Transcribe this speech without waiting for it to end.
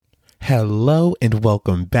Hello and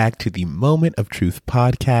welcome back to the Moment of Truth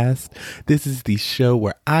podcast. This is the show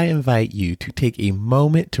where I invite you to take a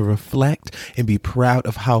moment to reflect and be proud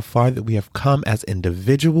of how far that we have come as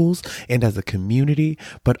individuals and as a community,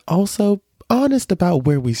 but also honest about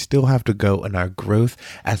where we still have to go in our growth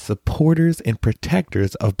as supporters and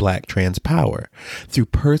protectors of Black trans power. Through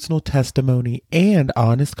personal testimony and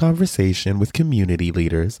honest conversation with community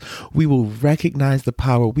leaders, we will recognize the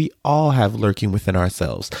power we all have lurking within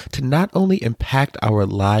ourselves to not only impact our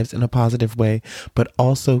lives in a positive way, but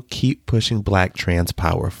also keep pushing Black trans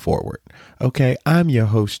power forward. Okay, I'm your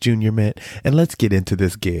host, Junior Mint, and let's get into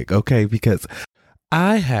this gig, okay? Because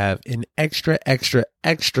I have an extra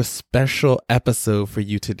special episode for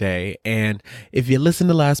you today. And if you listen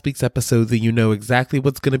to last week's episode, then you know exactly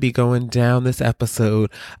what's going to be going down this episode.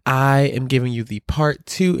 I am giving you the part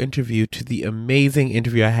 2 interview to the amazing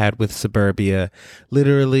interview I had with Suburbia.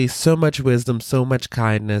 Literally so much wisdom, so much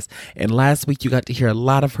kindness. And last week you got to hear a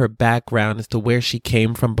lot of her background as to where she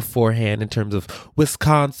came from beforehand in terms of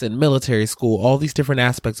Wisconsin, military school, all these different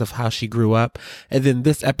aspects of how she grew up. And then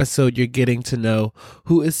this episode, you're getting to know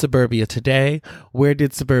who is Suburbia today, where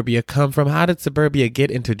did Suburbia come from? How did Suburbia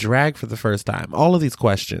get into drag for the first time? All of these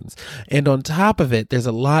questions. And on top of it, there's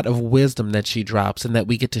a lot of wisdom that she drops and that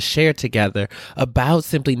we get to share together about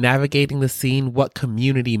simply navigating the scene, what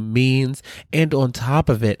community means. And on top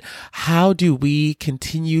of it, how do we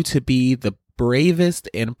continue to be the bravest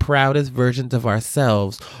and proudest versions of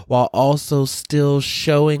ourselves while also still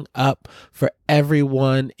showing up for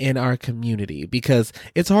everyone in our community? Because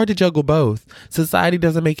it's hard to juggle both. Society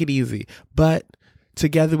doesn't make it easy, but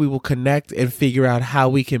together we will connect and figure out how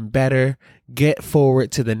we can better get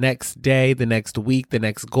forward to the next day, the next week, the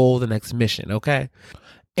next goal, the next mission, okay?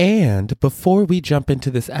 And before we jump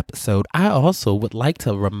into this episode, I also would like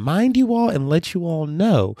to remind you all and let you all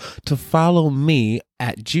know to follow me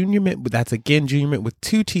at Junior Mint. That's again Junior Mint with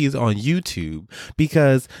 2 T's on YouTube,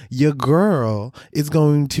 because your girl is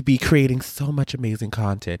going to be creating so much amazing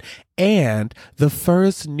content. And the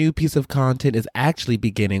first new piece of content is actually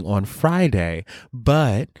beginning on Friday.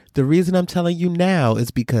 But the reason I'm telling you now is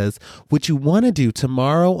because what you want to do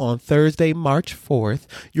tomorrow on Thursday, March 4th,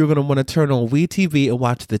 you're going to want to turn on WeTV and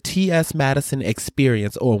watch the T.S. Madison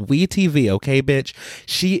Experience on WeTV, okay, bitch?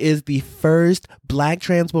 She is the first Black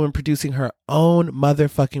trans woman producing her own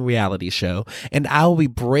motherfucking reality show, and I will be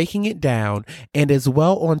breaking it down, and as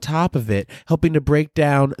well on top of it, helping to break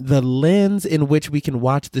down the lens in which we can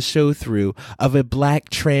watch the show through of a Black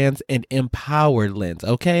trans and empowered lens,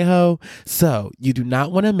 okay, ho? So you do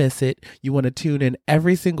not want to miss it. You want to tune in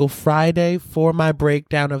every single Friday for my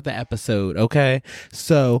breakdown of the episode, okay?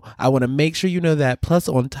 So I want to make sure you know that. Plus,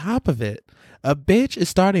 on top of it, a bitch is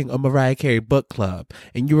starting a Mariah Carey book club,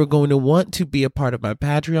 and you are going to want to be a part of my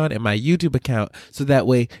Patreon and my YouTube account so that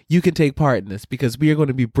way you can take part in this, because we are going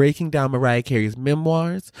to be breaking down Mariah Carey's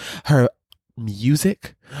memoirs, her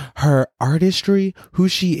music, her artistry, who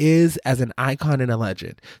she is as an icon and a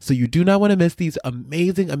legend. So you do not want to miss these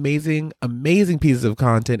amazing pieces of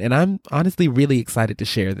content, and I'm honestly really excited to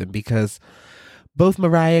share them because both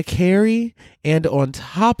Mariah Carey and on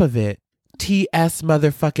top of it, T.S.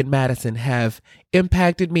 motherfucking Madison have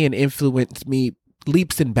impacted me and influenced me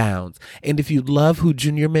leaps and bounds. And if you love who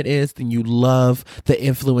Junior Mint is, then you love the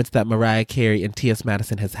influence that Mariah Carey and T.S.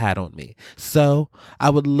 Madison has had on me. So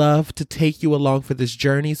I would love to take you along for this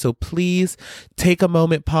journey. So please take a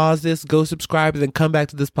moment, pause this, go subscribe, and then come back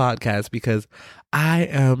to this podcast because I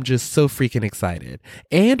am just so freaking excited.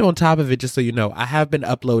 And on top of it, just so you know, I have been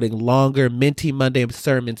uploading longer Minty Monday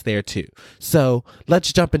sermons there too. So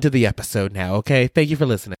let's jump into the episode now, okay? Thank you for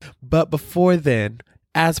listening. But before then,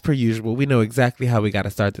 as per usual, we know exactly how we got to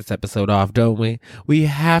start this episode off, don't we? We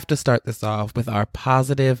have to start this off with our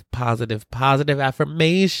positive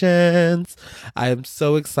affirmations. I am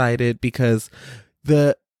so excited because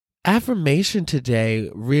the affirmation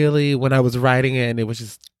today really, when I was writing it and it was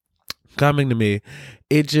just coming to me,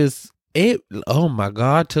 oh my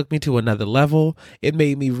God, took me to another level. It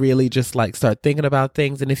made me really just like start thinking about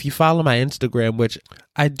things. And if you follow my Instagram, which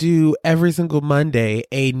I do every single Monday,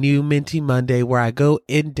 a new Minty Monday where I go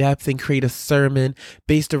in depth and create a sermon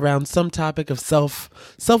based around some topic of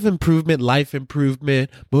self-improvement, life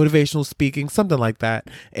improvement, motivational speaking, something like that.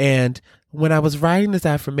 And when I was writing this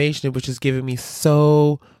affirmation, it was just giving me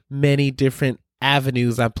so many different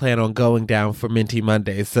avenues I plan on going down for Minty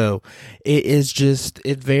Monday. So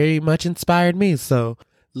it very much inspired me. So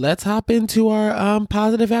let's hop into our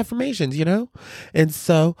positive affirmations, And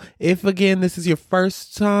so if again, this is your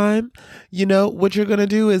first time, what you're going to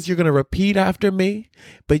do is you're going to repeat after me,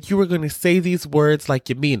 but you are going to say these words like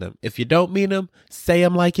you mean them. If you don't mean them, say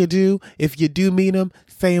them like you do. If you do mean them,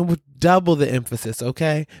 say them with double the emphasis,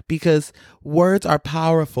 okay? Because words are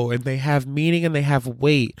powerful and they have meaning and they have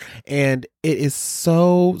weight. And it is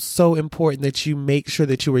so, so important that you make sure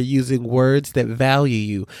that you are using words that value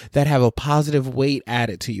you, that have a positive weight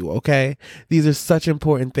added to you, okay? These are such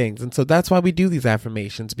important things. And so that's why we do these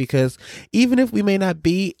affirmations, because even if we may not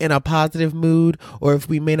be in a positive mood or if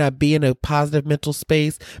we may not be in a positive mental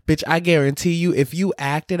space, bitch, I guarantee you, if you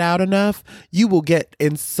act it out enough, you will get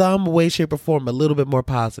in some way, shape, or form a little bit more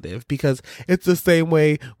positive, because it's the same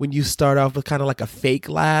way when you start off with kind of like a fake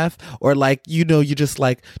laugh, or like, you just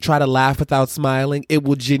like try to laugh without smiling, it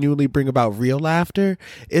will genuinely bring about real laughter.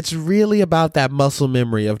 It's really about that muscle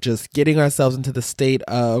memory of just getting ourselves into the state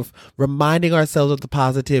of reminding ourselves of the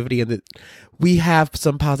positivity and that we have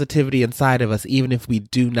some positivity inside of us, even if we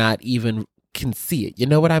do not even can see it. You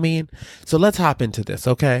know what I mean? So let's hop into this,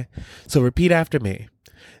 okay? So repeat after me.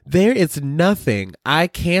 There is nothing I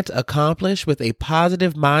can't accomplish with a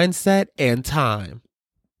positive mindset and time.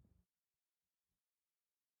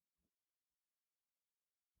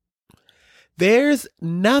 There's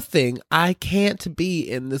nothing I can't be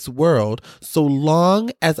in this world. So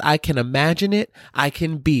long as I can imagine it, I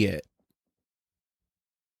can be it.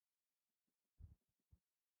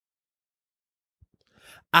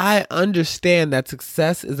 I understand that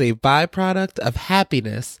success is a byproduct of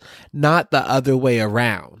happiness, not the other way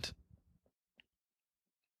around.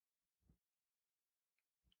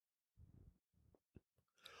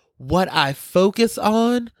 What I focus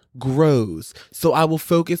on grows, so I will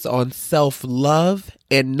focus on self-love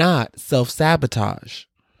and not self-sabotage.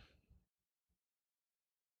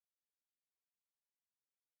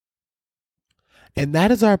 And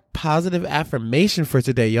that is our positive affirmation for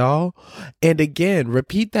today, y'all. And again,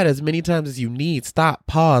 repeat that as many times as you need. Stop,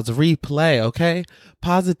 pause, replay, okay?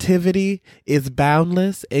 Positivity is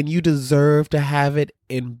boundless and you deserve to have it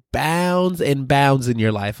in bounds and bounds in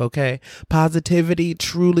your life, okay? Positivity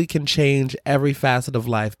truly can change every facet of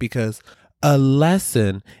life, because a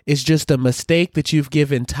lesson is just a mistake that you've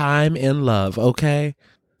given time and love, okay?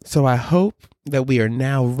 So I hope that we are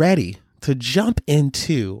now ready to jump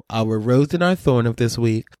into our rose and our thorn of this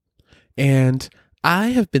week. And I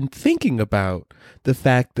have been thinking about the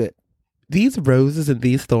fact that these roses and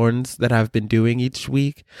these thorns that I've been doing each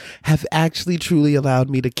week have actually truly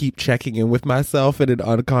allowed me to keep checking in with myself in an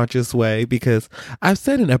unconscious way, because I've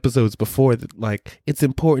said in episodes before that, like, it's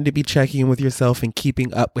important to be checking in with yourself and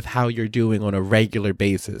keeping up with how you're doing on a regular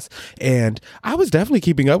basis. And I was definitely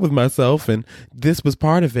keeping up with myself, and this was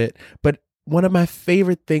part of it. But one of my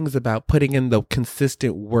favorite things about putting in the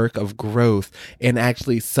consistent work of growth and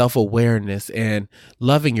actually self-awareness and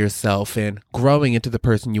loving yourself and growing into the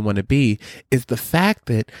person you want to be is the fact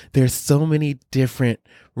that there's so many different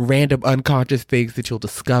random unconscious things that you'll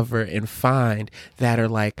discover and find that are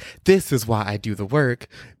like, this is why I do the work,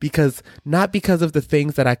 because not because of the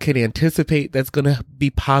things that I could anticipate that's going to be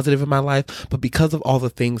positive in my life, but because of all the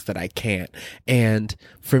things that I can't. And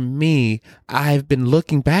for me, I've been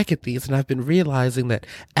looking back at these and I've been realizing that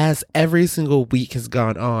as every single week has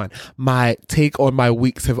gone on, my take on my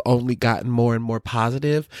weeks have only gotten more and more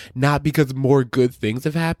positive, not because more good things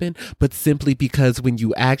have happened, but simply because when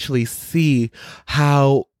you actually see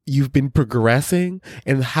how you've been progressing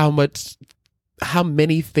and how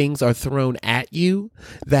many things are thrown at you,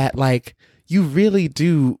 that like you really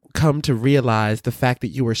do come to realize the fact that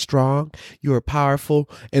you are strong, you are powerful,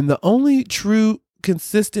 and the only true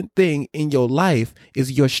consistent thing in your life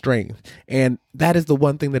is your strength. And that is the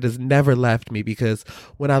one thing that has never left me, because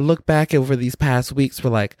when I look back over these past weeks, for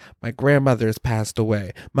like, my grandmother has passed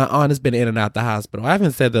away, my aunt has been in and out the hospital. I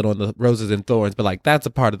haven't said that on the roses and thorns, but like that's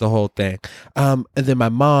a part of the whole thing. And then my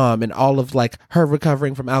mom and all of like her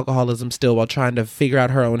recovering from alcoholism still while trying to figure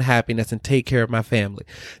out her own happiness and take care of my family.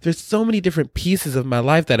 There's so many different pieces of my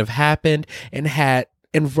life that have happened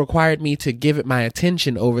and required me to give it my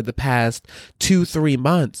attention over the past 2-3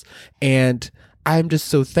 months. And I'm just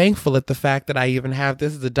so thankful at the fact that I even have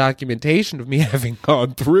this as a documentation of me having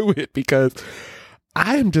gone through it, because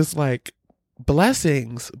I am just like,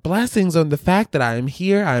 blessings on the fact that I am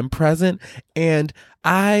here, I am present, and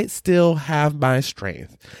I still have my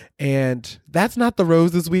strength. And that's not the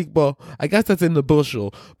rose this week. Well, I guess that's in the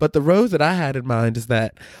bushel, but the rose that I had in mind is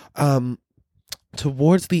that,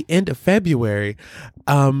 towards the end of February,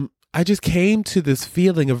 I just came to this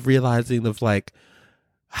feeling of realizing of like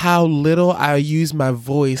how little I use my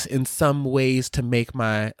voice in some ways to make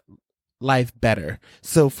my life better.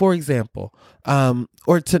 So for example,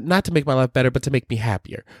 or to not to make my life better, but to make me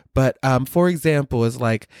happier. But for example, is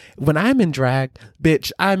like when I'm in drag,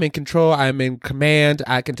 bitch, I'm in control, I'm in command,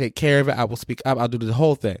 I can take care of it, I will speak up, I'll do the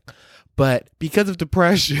whole thing. But because of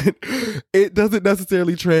depression, it doesn't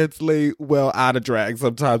necessarily translate well out of drag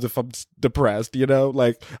sometimes if I'm depressed, you know?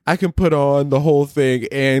 Like, I can put on the whole thing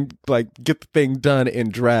and, like, get the thing done in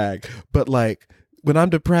drag. But, like, when I'm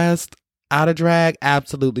depressed, out of drag,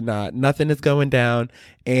 absolutely not. Nothing is going down.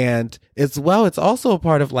 And it's also a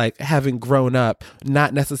part of, like, having grown up,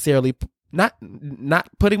 not necessarily not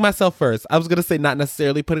putting myself first. I was going to say not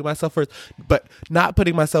necessarily putting myself first, but not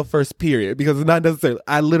putting myself first, period. Because it's not necessarily,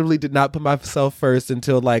 I literally did not put myself first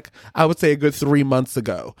until, like, I would say a good 3 months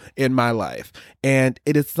ago in my life. And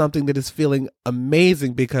it is something that is feeling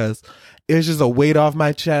amazing because it's just a weight off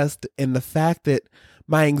my chest. And the fact that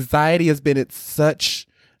my anxiety has been at such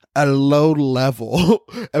a low level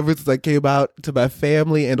ever since I came out to my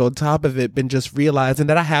family, and on top of it, been just realizing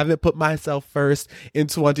that I haven't put myself first in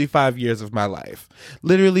 25 years of my life.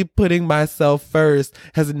 Literally putting myself first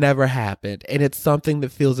has never happened. And it's something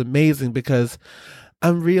that feels amazing because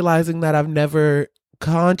I'm realizing that I've never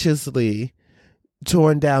consciously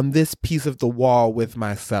torn down this piece of the wall with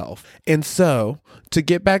myself. And so, to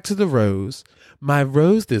get back to the rose, my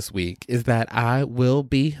rose this week is that I will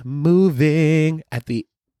be moving at the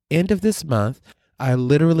end of this month. I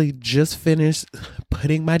literally just finished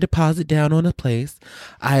putting my deposit down on a place.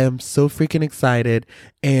 I am so freaking excited,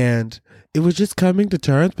 and it was just coming to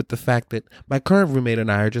terms with the fact that my current roommate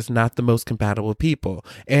and I are just not the most compatible people,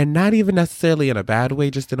 and not even necessarily in a bad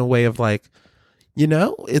way, just in a way of like, you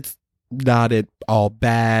know, it's not at all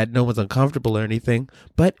bad, no one's uncomfortable or anything,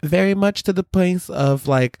 but very much to the place of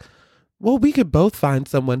like, well, we could both find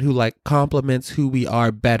someone who like complements who we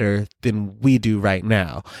are better than we do right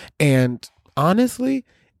now. And honestly,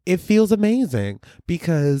 it feels amazing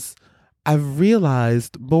because I've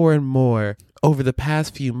realized more and more over the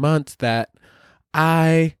past few months that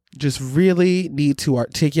I just really need to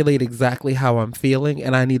articulate exactly how I'm feeling,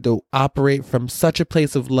 and I need to operate from such a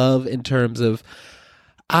place of love in terms of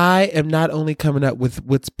I am not only coming up with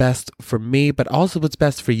what's best for me, but also what's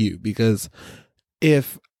best for you. Because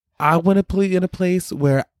if I want to be in a place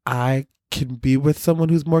where I can be with someone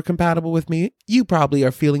who's more compatible with me, you probably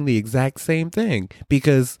are feeling the exact same thing.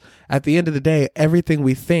 Because at the end of the day, everything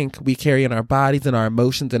we think, we carry in our bodies and our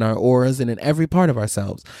emotions and our auras and in every part of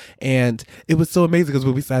ourselves. And it was so amazing because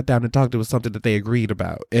when we sat down and talked, it was something that they agreed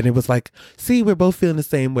about. And it was like, see, we're both feeling the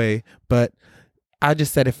same way, but I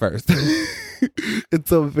just said it first. And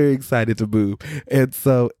so I'm very excited to move. And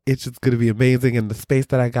so it's just going to be amazing. And the space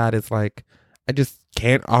that I got is like, I just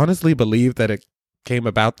can't honestly believe that it came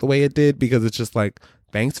about the way it did, because it's just like,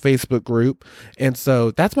 thanks Facebook group. And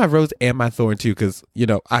so that's my rose and my thorn too, because, you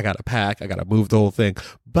know, I got to pack, I got to move the whole thing.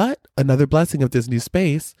 But another blessing of this new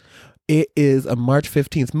space, it is a March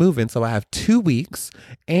 15th move-in. So I have 2 weeks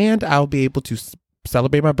and I'll be able to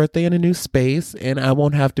celebrate my birthday in a new space, and I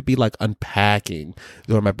won't have to be like unpacking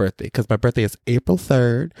during my birthday, because my birthday is April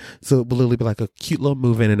 3rd. So it will literally be like a cute little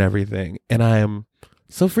move-in and everything. And I am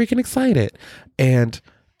so freaking excited. And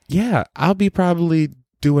yeah, I'll be probably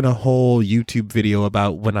doing a whole YouTube video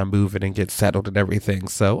about when I move in and get settled and everything.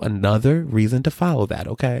 So another reason to follow that,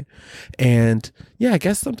 okay? And yeah, I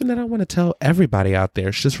guess something that I want to tell everybody out there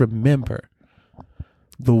is just remember,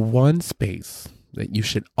 the one space that you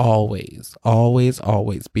should always, always,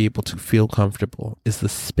 always be able to feel comfortable is the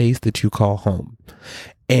space that you call home.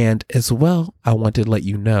 And as well, I want to let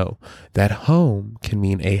you know that home can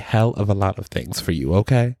mean a hell of a lot of things for you,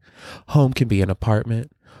 okay? Home can be an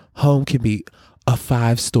apartment. Home can be a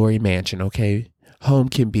 5-story mansion, okay? Home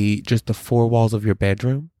can be just the 4 walls of your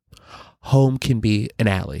bedroom. Home can be an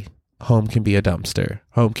alley. Home can be a dumpster.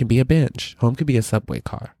 Home can be a bench. Home can be a subway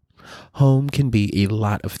car. Home can be a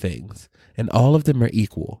lot of things, and all of them are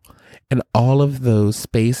equal. And all of those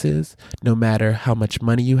spaces, no matter how much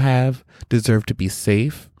money you have, deserve to be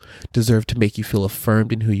safe, deserve to make you feel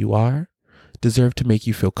affirmed in who you are, deserve to make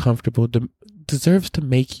you feel comfortable, deserves to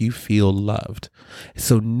make you feel loved.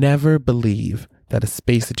 So never believe that a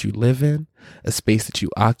space that you live in, a space that you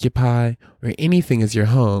occupy, or anything is your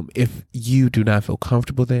home if you do not feel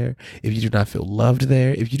comfortable there, if you do not feel loved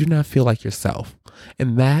there, if you do not feel like yourself.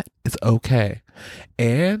 And that is okay.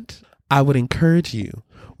 And I would encourage you,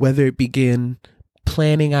 whether it begin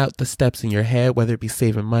planning out the steps in your head, whether it be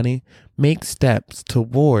saving money, make steps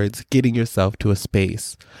towards getting yourself to a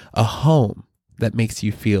space, a home that makes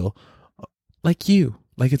you feel like you,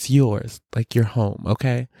 like it's yours, like your home,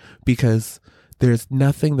 okay? Because there's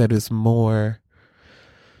nothing that is more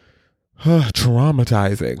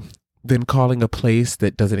traumatizing than calling a place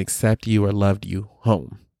that doesn't accept you or loved you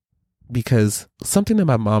home. Because something that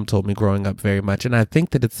my mom told me growing up very much, and I think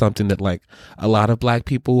that it's something that like a lot of Black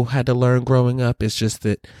people had to learn growing up, is just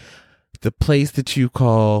that the place that you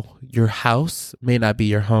call your house may not be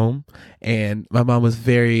your home. And my mom was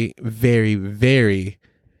very, very, very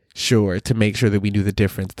sure to make sure that we knew the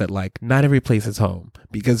difference, that like not every place is home,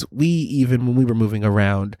 because we, even when we were moving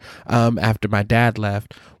around after my dad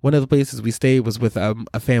left, one of the places we stayed was with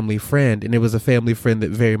a family friend, and it was a family friend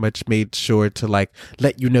that very much made sure to like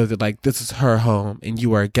let you know that like this is her home and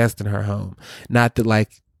you are a guest in her home, not that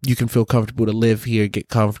like you can feel comfortable to live here, get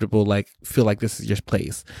comfortable, like feel like this is your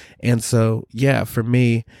place. And so yeah, for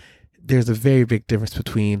me, there's a very big difference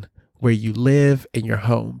between where you live and your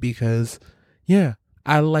home, because yeah,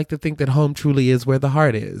 I like to think that home truly is where the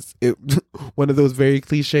heart is. One of those very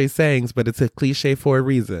cliche sayings, but it's a cliche for a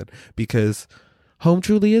reason, because home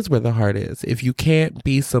truly is where the heart is. If you can't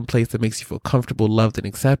be someplace that makes you feel comfortable, loved, and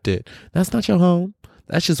accepted, that's not your home.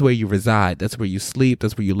 That's just where you reside. That's where you sleep.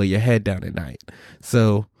 That's where you lay your head down at night.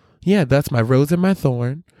 So yeah, that's my rose and my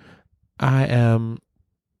thorn. I am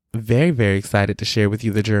very, very excited to share with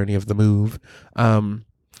you the journey of the move.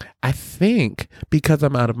 I think because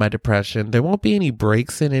I'm out of my depression, there won't be any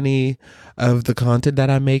breaks in any of the content that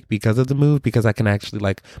I make because of the move, because I can actually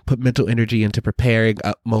like put mental energy into preparing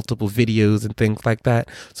multiple videos and things like that.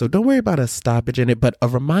 So don't worry about a stoppage in it, but a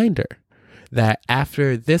reminder that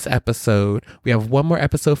after this episode, we have one more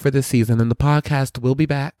episode for this season, and the podcast will be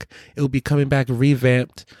back. It will be coming back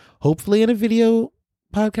revamped, hopefully in a video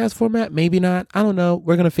podcast format, maybe not. I don't know.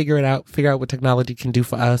 We're going to figure it out, figure out what technology can do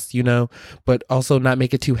for us, you know, but also not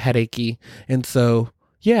make it too headachy. And so,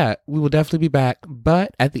 yeah, we will definitely be back.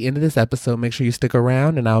 But at the end of this episode, make sure you stick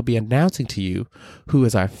around, and I'll be announcing to you who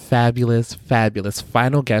is our fabulous, fabulous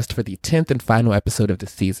final guest for the 10th and final episode of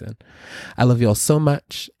this season. I love you all so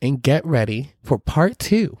much, and get ready for part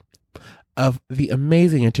 2 of the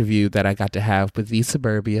amazing interview that I got to have with Thee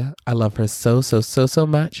Suburbia. I love her so, so, so, so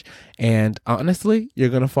much. And honestly, you're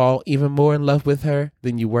going to fall even more in love with her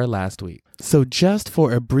than you were last week. So just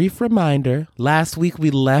for a brief reminder, last week we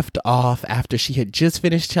left off after she had just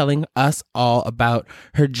finished telling us all about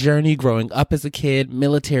her journey growing up as a kid,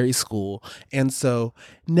 military school. And so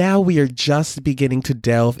now we are just beginning to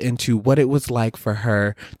delve into what it was like for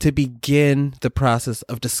her to begin the process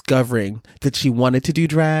of discovering that she wanted to do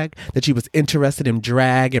drag, that she was interested in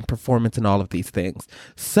drag and performance and all of these things.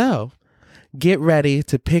 So get ready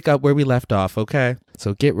to pick up where we left off, okay?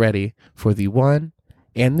 So get ready for the one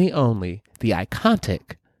and the only, the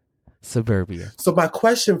iconic Suburbia. So my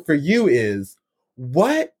question for you is,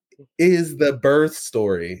 what is the birth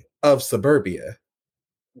story of Suburbia?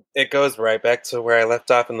 It goes right back to where I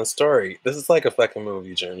left off in the story. This is like a fucking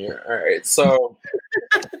movie, Junior. All right, so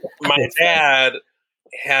my dad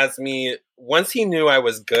has me, once he knew I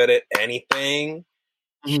was good at anything,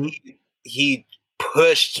 he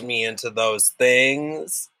pushed me into those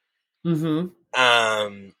things.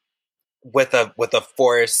 With a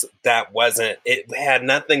force that wasn't, it had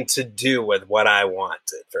nothing to do with what I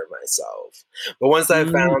wanted for myself. But once I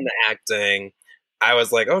found the acting, I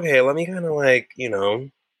was like, okay, let me kind of like, you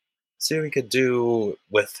know, see what we could do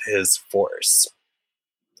with his force.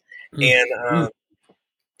 And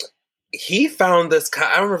he found this,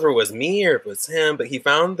 I don't remember if it was me or if it was him, but he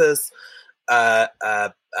found this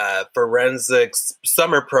forensics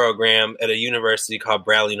summer program at a university called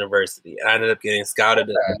Bradley University. And I ended up getting scouted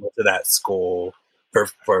to go to that school for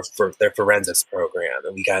their forensics program,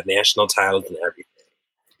 and we got national titles and everything.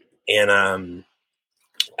 And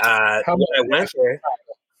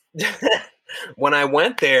when I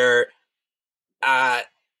went there,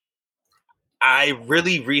 I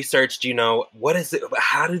really researched, you know, what is it?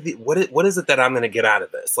 What is it that I'm going to get out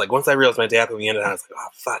of this? Like, once I realized my dad put me in it, I was like, oh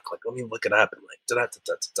fuck, like let me look it up, and like da da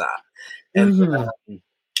da da da. And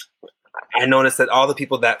I noticed that all the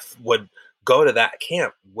people that would go to that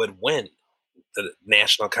camp would win the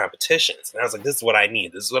national competitions, and I was like, this is what I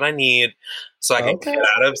need. This is what I need, so I can get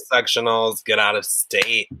out of sectionals, get out of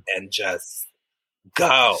state, and just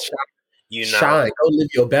go. You know, shine, go live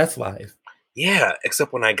your best life. Yeah,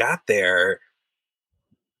 except when I got there,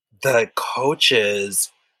 the coaches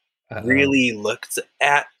really looked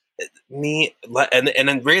at me, and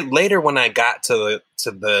then later when I got to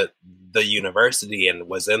the university and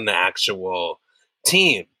was in the actual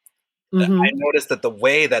team, I noticed that the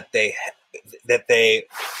way that they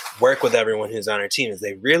work with everyone who's on our team is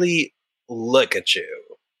they really look at you,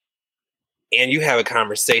 and you have a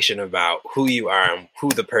conversation about who you are and who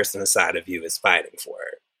the person inside of you is fighting for.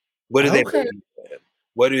 What do they believe in?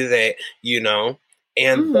 What do they, you know?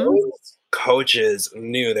 And those coaches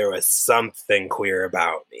knew there was something queer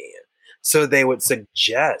about me. So they would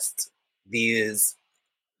suggest these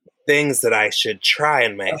things that I should try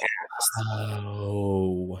in my acts.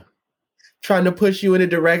 Oh. Trying to push you in a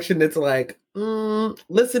direction that's like,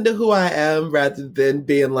 Listen to who I am rather than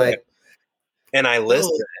being like, and I oh.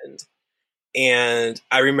 listened. And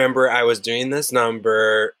I remember I was doing this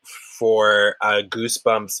number for a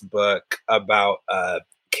Goosebumps book about a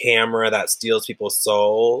camera that steals people's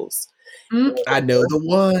souls. I know the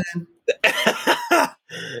one.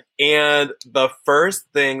 And the first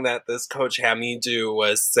thing that this coach had me do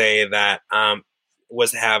was say that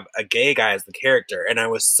was have a gay guy as the character, and I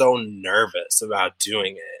was so nervous about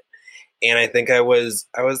doing it. And I think I was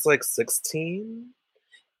like 16,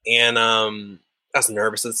 and I was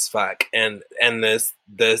nervous as fuck. And this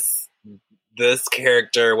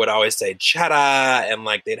character would always say "chada," and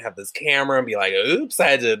like they'd have this camera and be like, "Oops,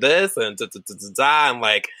 I did this," and da da da da da. And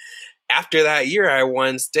like after that year, I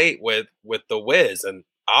won state with the Wiz, and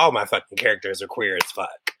all my fucking characters are queer as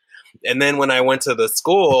fuck. And then when I went to the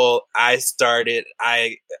school, I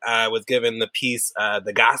was given the piece,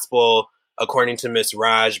 "The Gospel According to Miss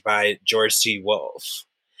Raj" by George C. Wolfe.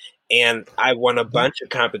 And I won a bunch of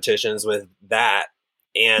competitions with that.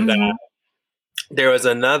 And there was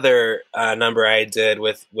another number I did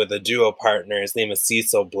with a duo partner. His name is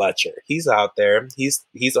Cecil Bletcher. He's out there.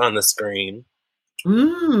 He's on the screen.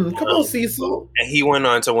 Come on, Cecil. And he went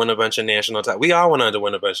on to win a bunch of national titles. We all went on to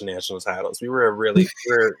win a bunch of national titles. We were a really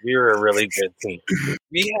good team.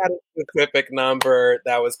 We had a specific number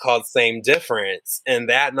that was called "Same Difference," and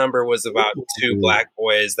that number was about two black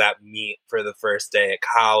boys that meet for the first day at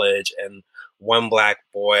college, and one black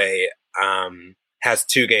boy has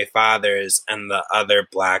two gay fathers, and the other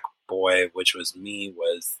black boy, which was me,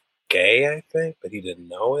 was gay, I think, but he didn't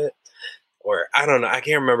know it. Or I don't know, I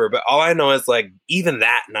can't remember, but all I know is like even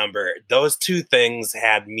that number, those two things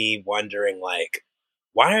had me wondering like,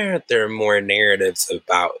 why aren't there more narratives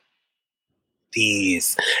about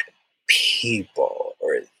these people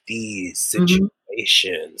or these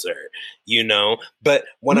situations or, you know? But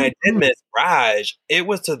when I did Miss Raj, it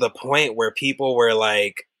was to the point where people were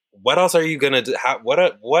like, what else are you going to do?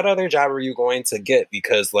 What other job are you going to get?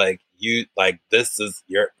 Because like you, like this is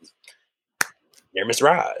your Miss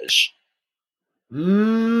Raj.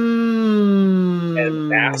 And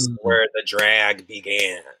that's where the drag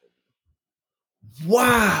began.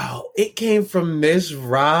 Wow. It came from Miss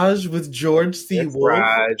Raj with George C. Wolfe.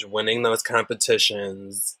 Raj winning those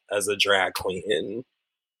competitions as a drag queen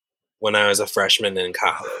when I was a freshman in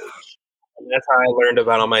college. And that's how I learned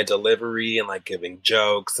about all my delivery and like giving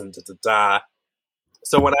jokes and da da da.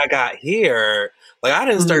 So when I got here, like I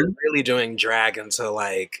didn't start really doing drag until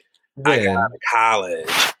like I got out of college.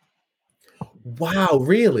 Wow,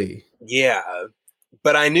 really? Yeah.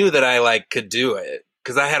 But I knew that I like could do it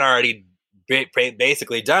because I had already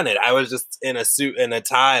basically done it. I was just in a suit and a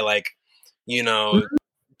tie, like, you know,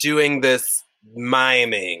 doing this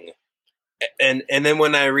miming. And then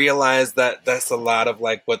when I realized that that's a lot of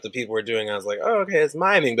like what the people were doing, I was like, oh, okay, it's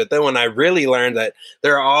miming. But then when I really learned that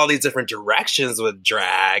there are all these different directions with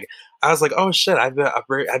drag, I was like, oh shit, I've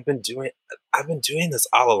been doing this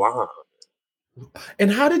all along.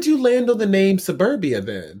 And how did you land on the name Suburbia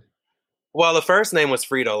then? Well, the first name was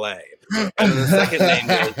Frito Lay, and the second name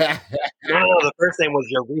was the first name was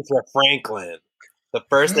Urethra Franklin. The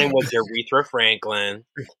first name was Urethra Franklin.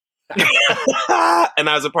 And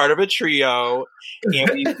I was a part of a trio,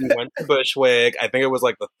 and we went to Bushwick. I think it was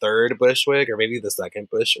like the third Bushwick or maybe the second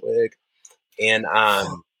Bushwick. And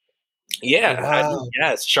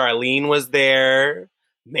yes, Charlene was there.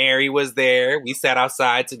 Mary was there. We sat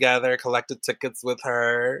outside together, collected tickets with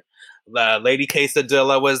her. Lady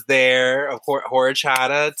Quesadilla was there. Of course,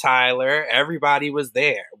 Horchata, Tyler, everybody was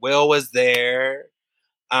there. Will was there.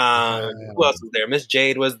 Who else was there? Miss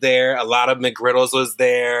Jade was there. A lot of McGriddles was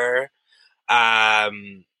there.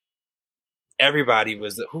 Everybody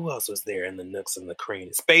was. Who else was there in the nooks and the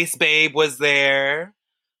crannies? Space Babe was there.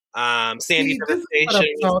 Sandy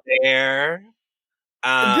Devastation was there.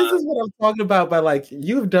 This is what I'm talking about. By like,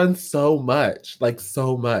 you've done so much, like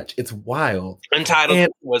so much. It's wild. Entitled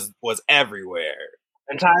was everywhere.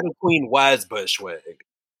 Entitled Queen was Bushwick.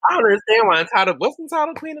 I don't understand why what's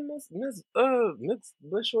Entitled Queen and Miss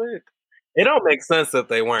Bushwick? It don't make sense that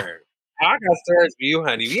they weren't. I got stories for you,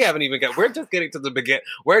 honey. We haven't even got. We're just getting to the begin.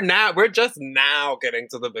 We're just now getting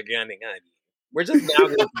to the beginning, honey. We're just now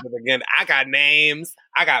getting to the beginning. I got names.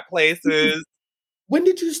 I got places. When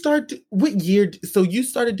did you start? What year? So you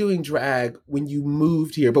started doing drag when you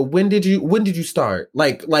moved here, but when did you start?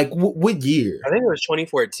 Like what year? I think it was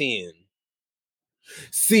 2014.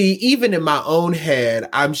 See, even in my own head,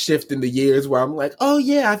 I'm shifting the years where I'm like, oh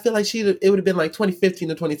yeah, I feel like it would have been like 2015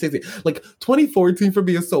 to 2016. Like 2014 for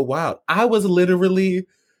me is so wild. I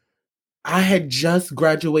had just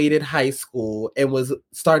graduated high school and was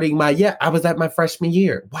starting I was at my freshman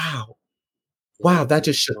year. Wow. Wow, that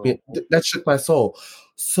just shook me. That shook my soul.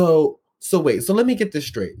 So wait. So let me get this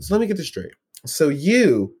straight. So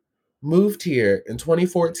you moved here in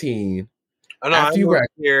 2014 Oh no, I after you moved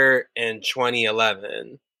graduated. here in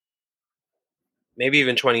 2011, maybe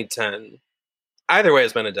even 2010. Either way,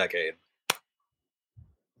 it's been a decade.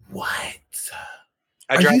 What?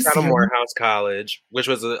 I Are you dropped out of serious? Morehouse College, which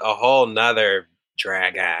was a whole nother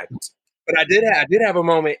drag act. But I did have a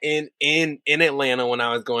moment in Atlanta when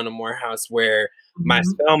I was going to Morehouse where my Mhm.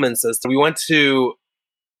 Spelman sister, we went to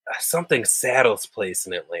something Saddle's place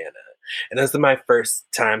in Atlanta. And this is my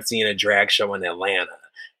first time seeing a drag show in Atlanta.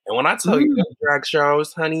 And when I tell you Mm. those drag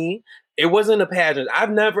shows, honey, it wasn't a pageant.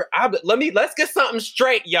 Let's get something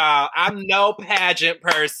straight, y'all. I'm no pageant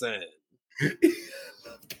person.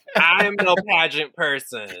 I am no pageant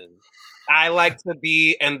person. I like to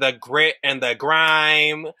be in the grit and the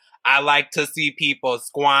grime. I like to see people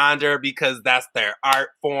squander because that's their art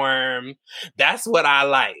form. That's what I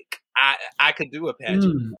like. I could do a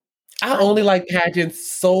pageant. Mm. I only like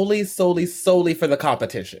pageants solely for the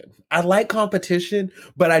competition. I like competition,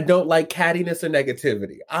 but I don't like cattiness or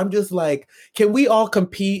negativity. I'm just like, can we all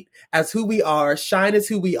compete as who we are, shine as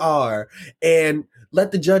who we are, and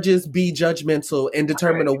let the judges be judgmental and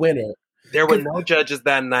determine a winner? There were Because no judges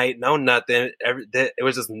that night, no nothing. It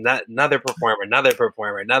was just another performer, another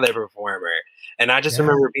performer, another performer. And I just yeah,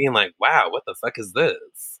 remember being like, wow, what the fuck is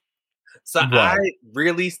this? So I what?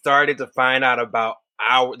 really started to find out about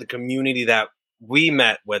the community that we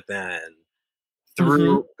met within Mm-hmm.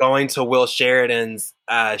 through going to Will Sheridan's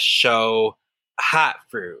show Hot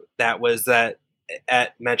Fruit that was at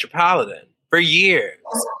Metropolitan for years.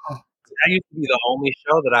 That used to be the only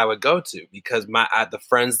show that I would go to because the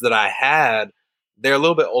friends that I had, they're a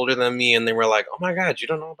little bit older than me, and they were like, "Oh my God, you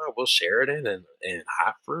don't know about Will Sheridan and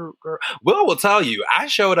Hot Fruit Girl?" Will will tell you, I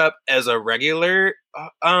showed up as a regular.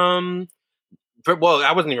 Well,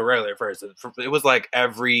 I wasn't even regular at first. It was like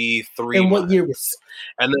every three And what year? months,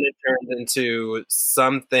 and then it turned into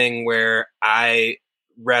something where I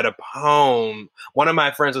read a poem. One of my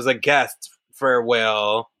friends was a guest for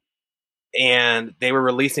Will, and they were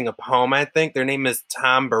releasing a poem. I think their name is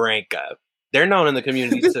Tom Baranka. They're known in the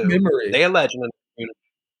community This too. memory. They a legend in the community.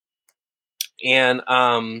 And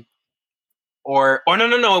or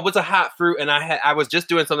no, it was a hot fruit, and I was just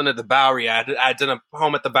doing something at the Bowery. I did a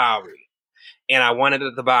poem at the Bowery, and I wanted it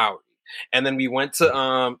at the Bowery. And then we went to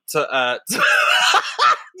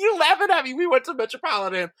you laughing at me. We went to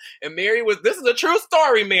Metropolitan, and Mary was. This is a true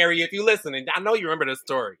story, Mary. If you listen, and I know you remember this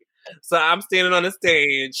story. So I'm standing on the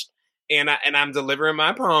stage, and I'm delivering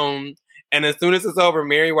my poem. And as soon as it's over,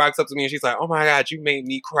 Mary walks up to me and she's like, "Oh my God, you made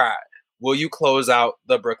me cry. Will you close out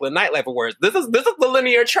the Brooklyn Nightlife Awards? This is the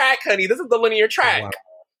linear track, honey. This is the linear track." Wow.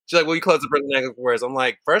 She's like, "Will you close the Brooklyn Nightlife Awards?" I'm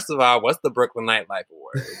like, "First of all, what's the Brooklyn Nightlife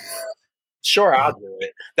Awards?" Sure, I'll do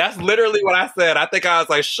it. That's literally what I said. I think I was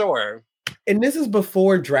like, sure. And this is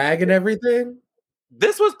before drag and everything.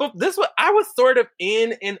 This was I was sort of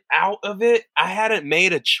in and out of it. I hadn't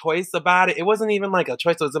made a choice about it. It wasn't even like a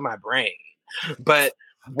choice that was in my brain. But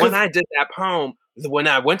when I did that poem, when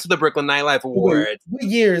I went to the Brooklyn Nightlife Wait, Awards, what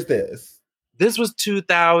year is this? this was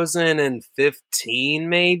 2015,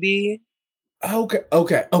 maybe. Okay.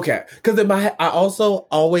 Because in my head, I also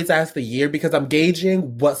always ask the year because I'm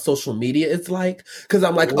gauging what social media is like. Because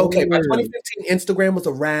I'm like, okay, by Mm. 2015, Instagram was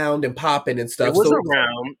around and popping and It stuff. was So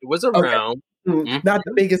around. It was okay, around. not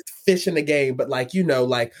the Mhm. biggest fish in the game, but like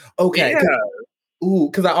like okay, Yeah,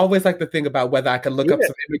 because I always like to think about whether I can look up yeah.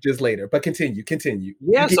 some images later. But continue. You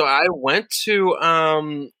Yeah, get so I went to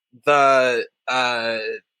the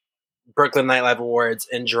Brooklyn Nightlife Awards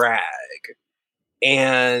in drag.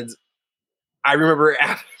 And I remember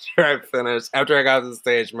after I got to the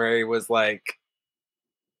stage, Mary was like,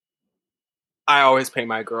 I always pay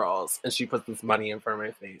my girls. And she put this money in front of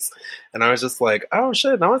my face. And I was just like, oh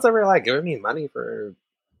shit, no one's ever like giving me money for.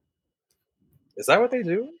 Is that what they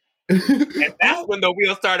do? And that's oh, when the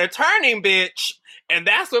wheel started turning, bitch. And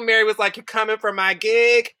that's when Mary was like, you're coming for my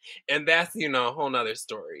gig. And that's, a whole nother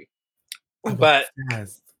story. I'm But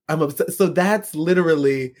obsessed. I'm obsessed. So that's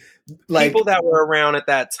literally people like that were around at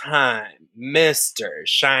that time, Mr.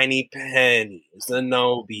 Shiny Penny,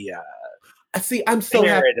 Zenobia, I see. I'm so happy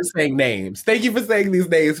Meredith, you're saying names. Thank you for saying these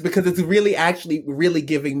names because it's really actually really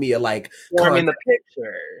giving me a like forming the context.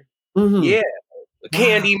 picture. Hmm. Yeah. Wow.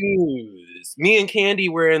 Candy Muse. Me and Candy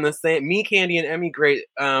were in the same. Me, Candy, and Emmy Great.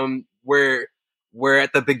 Were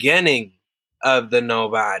at the beginning of the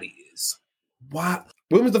Nobodies. Wow.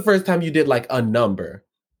 When was the first time you did like a number?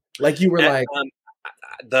 Like you were And, like,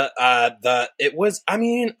 the it was. I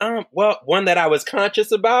mean, well, one that I was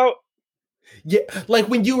conscious about. yeah, like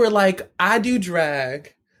when you were like, I do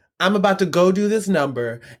drag. I'm about to go do this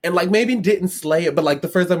number, and like maybe didn't slay it, but like the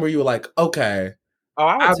first time where you were like, okay, Oh,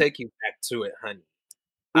 I would I'm, take you back to it, honey.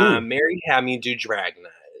 ooh, Mary had me do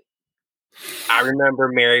Dragnet. I remember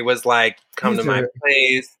Mary was like, "Come to these my are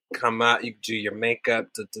place, come out, you do your makeup,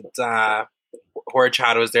 da da da."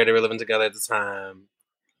 Horchata was there; they were living together at the time.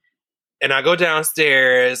 And I go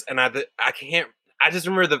downstairs, and I can't. I just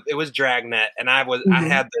remember it was Dragnet, and I mhm.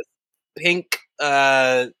 had this pink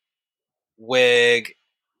wig,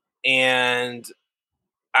 and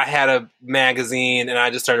I had a magazine, and I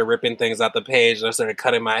just started ripping things out the page, and I started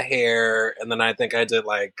cutting my hair, and then I think I did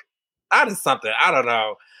like I did something. I don't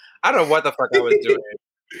know. I don't know what the fuck I was doing.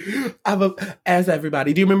 As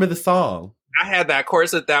everybody. Do you remember the song? I had that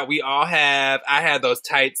corset that we all have. I had those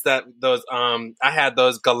tights I had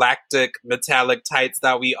those galactic metallic tights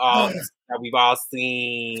that we've all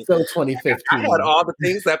seen. So I had 2015. all the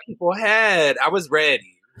things that people had. I was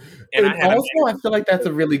ready. And I And had a also, I magazine. feel like that's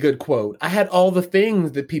a really good quote. I had all the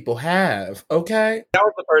things that people have. Okay. That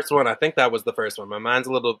was the first one. I think that was the first one. My mind's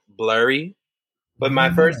a little blurry. But my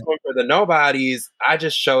Yeah. first one for the Nobodies, I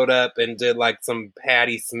just showed up and did like some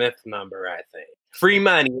Patti Smith number, I think. Free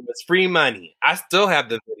money. It was free money. I still have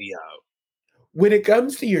the video. When it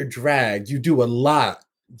comes to your drag, you do a lot.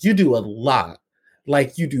 You do a lot.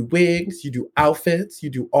 Like you do wigs, you do outfits, you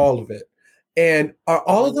do all of it. And are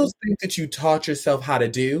all of Mhm. those things that you taught yourself how to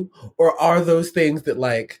do, or are those things that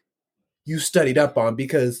like you studied up on?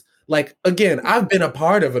 Because like again, I've been a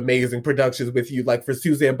part of amazing productions with you, like for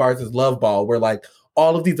Suzanne Barnes' Love Ball, where like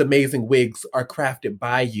all of these amazing wigs are crafted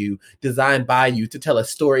by you, designed by you to tell a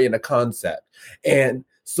story and a concept. And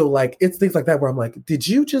so like it's things like that where I'm like, did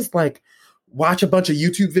you just like watch a bunch of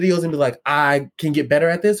YouTube videos and be like, I can get better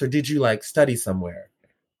at this, or did you like study somewhere?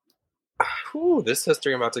 Whew, this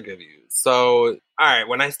history I'm about to give you. So, all right,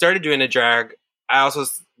 when I started doing the drag, I also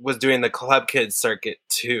was doing the club kids circuit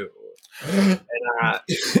too. And,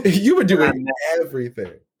 You were and I doing met,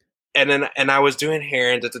 everything. and I was doing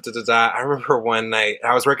hair and da, da, da, da, da. I remember one night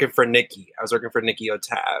I was working for Nikki. I was working for Nikki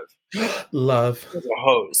Otav Love. as a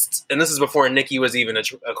host, and this is before Nikki was even a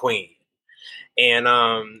queen. And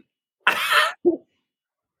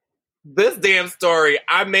this damn story,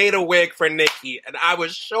 I made a wig for Nikki, and I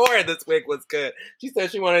was sure this wig was good. She said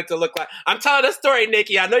she wanted it to look like. I'm telling the story,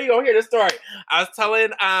 Nikki. I know you're gonna hear the story. I was telling,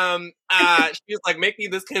 she was like, make me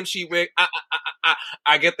this kimchi wig.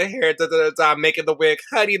 I get the hair, da, da, da, da, making the wig.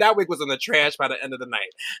 Honey, that wig was in the trash by the end of the night.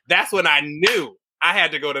 That's when I knew I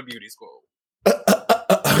had to go to beauty school.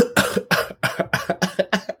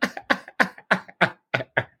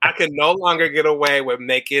 I could no longer get away with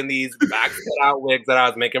making these back cut out wigs that I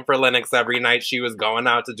was making for Lennox every night she was going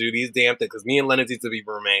out to do these damn things because me and Lennox used to be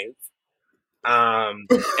roommates. And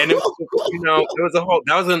it was, it was a whole,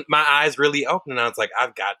 that was when my eyes really opened and I was like, I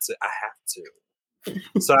have to.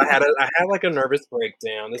 So I had like a nervous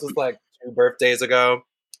breakdown. This was like 2 birthdays ago,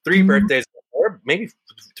 three Mhm. birthdays, or maybe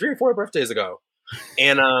 3 or 4 birthdays ago.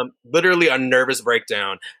 And literally a nervous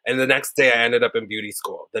breakdown. And the next day I ended up in beauty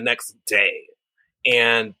school. The next day.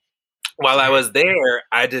 And while I was there,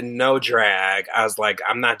 I did no drag. I was like,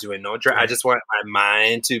 I'm not doing no drag. I just want my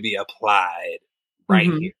mind to be applied right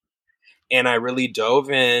Mhm. here. And I really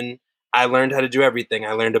dove in. I learned how to do everything.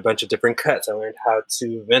 I learned a bunch of different cuts. I learned how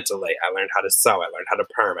to ventilate. I learned how to sew. I learned how to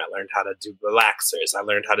perm. I learned how to do relaxers. I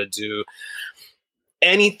learned how to do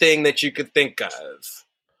anything that you could think of.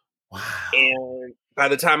 Wow. And by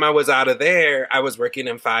the time I was out of there, I was working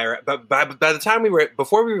in Fire. But by the time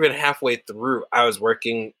before we were even halfway through, I was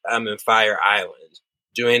working in Fire Island,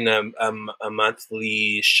 doing a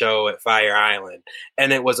monthly show at Fire Island.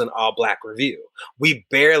 And it was an all black review. We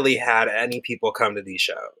barely had any people come to these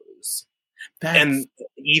shows. That's And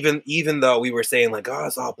even though we were saying like, oh,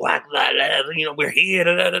 it's all black, blah, blah, we're here,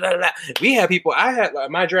 blah, blah, blah, blah. We had people. I had like,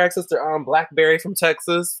 my drag sister, Blackberry from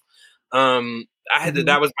Texas. I had mhm.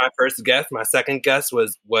 that was my first guest. My second guest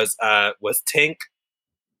was Tink,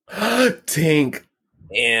 Tink.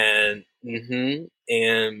 and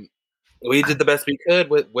we I, did the best we could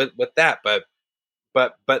with that. But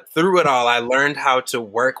through it all, I learned how to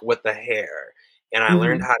work with the hair, and I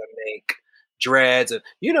learned mhm. how to make dreads. And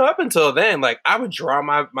up until then, like I would draw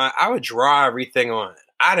I would draw everything on.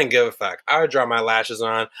 I didn't give a fuck. I would draw my lashes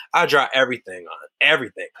on. I would draw everything on.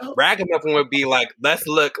 Everything. Ragamuffin would be like, let's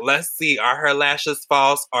look, let's see, are her lashes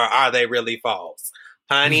false or are they really false?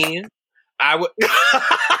 Honey, I would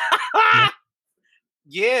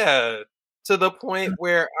yeah, to the point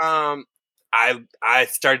where I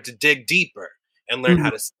started to dig deeper and learn how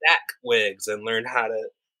Mhm. to stack wigs and learn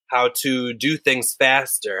how to do things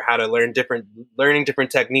faster, how to learning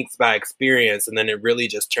different techniques by experience, and then it really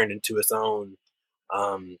just turned into its own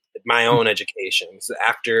my own education. So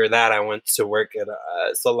after that, I went to work at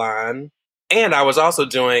a salon, and I was also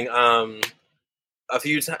doing a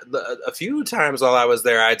few times while I was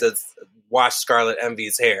there, I did wash Scarlet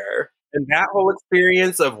Envy's hair, and that whole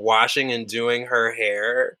experience of washing and doing her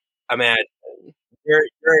hair. Imagine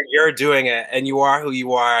you're doing it, and you are who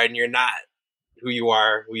you are, and you're not who you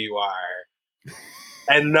are.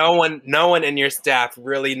 And no one in your staff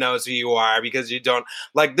really knows who you are because you don't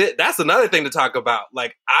like that's another thing to talk about.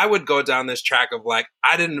 Like I would go down this track of like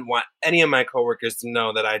I didn't want any of my coworkers to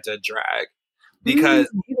know that I did drag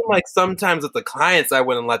because even like sometimes with the clients I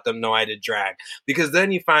wouldn't let them know I did drag because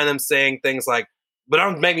then you find them saying things like, but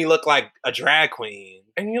don't make me look like a drag queen.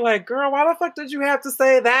 And you're like, girl, why the fuck did you have to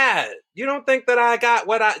say that? You don't think that I got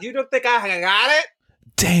you don't think I got it?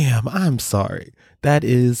 Damn, I'm sorry. That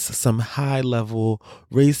is some high level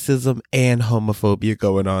racism and homophobia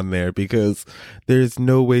going on there because there's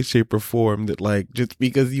no way, shape, or form that like just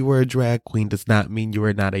because you were a drag queen does not mean you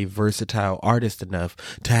are not a versatile artist enough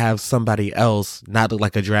to have somebody else not look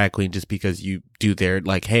like a drag queen just because you do their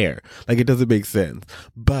like hair. Like it doesn't make sense.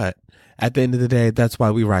 But at the end of the day, that's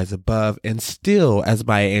why we rise above. And still, as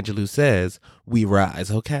Maya Angelou says, we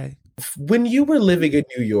rise, okay? When you were living in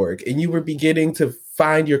New York and you were beginning to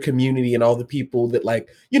find your community and all the people that like,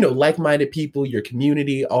 you know, like-minded people, your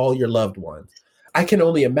community, all your loved ones, I can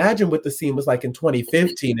only imagine what the scene was like in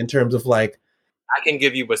 2015 in terms of like... I can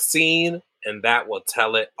give you a scene and that will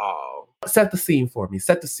tell it all. Set the scene for me.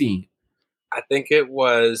 Set the scene. I think it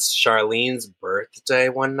was Charlene's birthday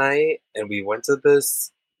one night and we went to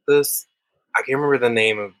this, I can't remember the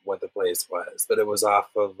name of what the place was, but it was off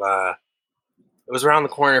of, it was around the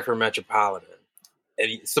corner from Metropolitan.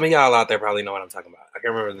 And some of y'all out there probably know what I'm talking about. I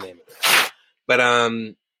can't remember the name of it. But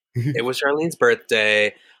it was Charlene's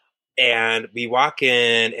birthday, and we walk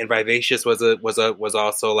in, and Vivacious was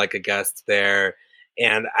also like a guest there.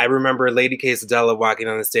 And I remember Lady Quesadilla walking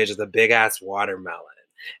on the stage with a big ass watermelon.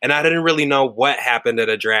 And I didn't really know what happened at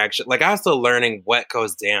a drag show. Like I was still learning what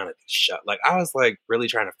goes down at these shows. Like I was like really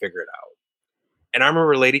trying to figure it out. And I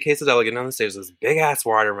remember Lady Quesadilla getting on the stage with this big ass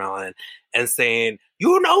watermelon and saying,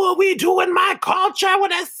 "You know what we do in my culture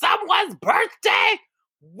when it's someone's birthday?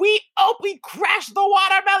 We crash the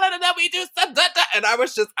watermelon and then we do some da da." And I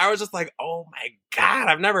was just like, oh my God,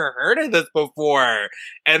 I've never heard of this before.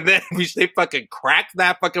 And then they fucking cracked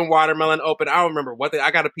that fucking watermelon open. I don't remember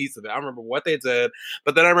I got a piece of it. I don't remember what they did.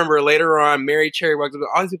 But then I remember later on, Mary Cherry walked up,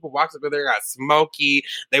 all these people walked up in there, got smoky.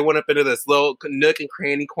 They went up into this little nook and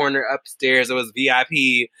cranny corner upstairs. It was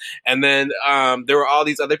VIP. And then there were all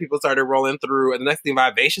these other people started rolling through. And the next thing,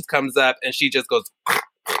 Vivacious comes up and she just goes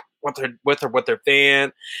with her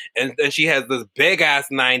fan, and she has this big ass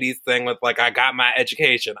 90s thing with like, "I got my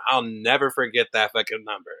education." I'll never forget that fucking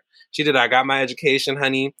number. She did "I got my education,"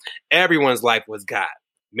 honey. Everyone's life was got.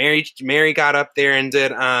 Mary got up there and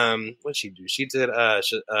did what'd she do? She did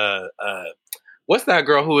what's that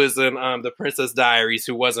girl who is in the Princess Diaries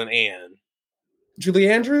who wasn't Anne? Julie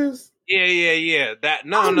Andrews? Yeah. That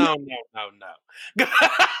no. Not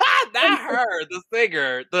her, the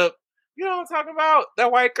singer, you know what I'm talking about?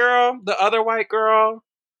 That white girl, the other white girl.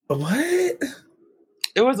 What?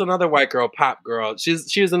 It was another white girl, pop girl.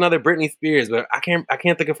 She was another Britney Spears, but I can't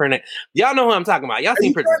think of her name. Y'all know who I'm talking about. Y'all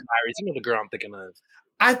seen Princess Diaries? You know the girl I'm thinking of.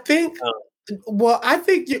 I think.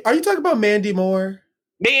 Are you talking about Mandy Moore?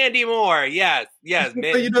 Mandy Moore, yes.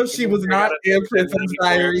 So you know she was not in Princess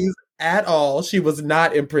Diaries at all. She was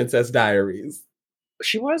not in Princess Diaries.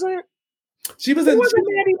 She wasn't. She was in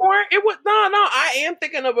Mandy Moore. It was no. I am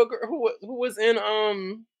thinking of a girl who was in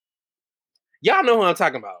Y'all know who I'm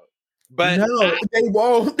talking about. But no, they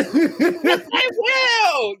won't. Yes, they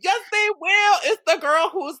will. Yes, they will. It's the girl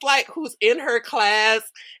who's in her class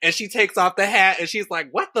and she takes off the hat and she's like,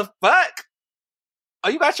 "What the fuck? Oh,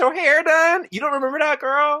 you got your hair done? You don't remember that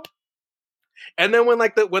girl?" And then when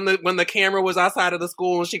the camera was outside of the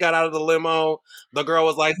school and she got out of the limo, the girl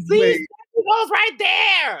was like, "See, she goes right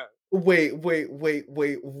there." Wait. I'm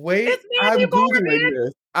Googling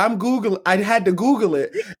this. I had to Google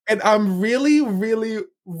it. And I'm really, really,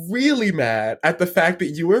 really mad at the fact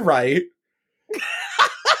that you were right.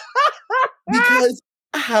 Because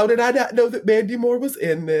how did I not know that Mandy Moore was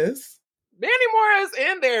in this? Mandy Moore is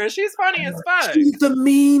in there and she's funny as fuck. She's the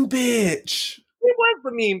mean bitch. She was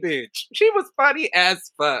the mean bitch. She was funny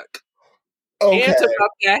as fuck. Okay. And to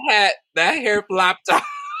pop that hair flopped off.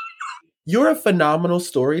 You're a phenomenal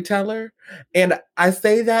storyteller. And I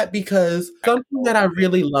say that because something that I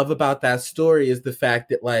really love about that story is the fact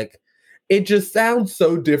that, like, it just sounds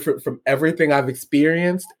so different from everything I've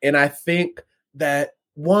experienced. And I think that,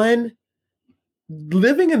 one,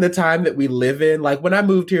 living in the time that we live in, like when I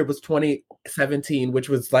moved here, it was 17, which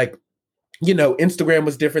was like, Instagram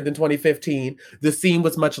was different than 2015. The scene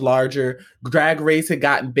was much larger. Drag Race had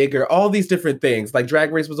gotten bigger. All these different things. Like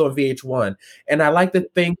Drag Race was on VH1. And I like to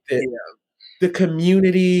think that the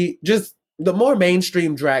community, just the more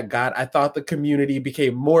mainstream drag got, I thought the community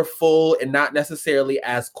became more full and not necessarily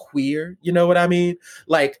as queer. You know what I mean?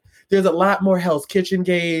 Like, there's a lot more Hell's Kitchen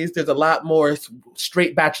gays. There's a lot more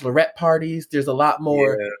straight bachelorette parties. There's a lot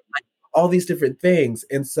more all these different things.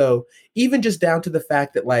 And so even just down to the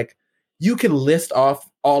fact that like you can list off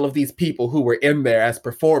all of these people who were in there as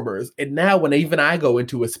performers. And now when even I go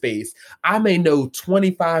into a space, I may know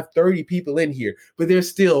 25, 30 people in here, but there's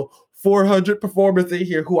still 400 performers in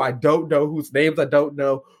here who I don't know, whose names I don't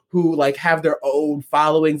know, who like have their own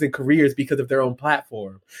followings and careers because of their own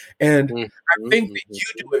platform. And I think that you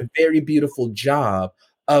do a very beautiful job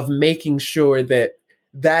of making sure that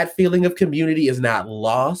that feeling of community is not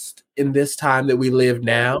lost in this time that we live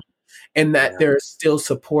now, and that there's still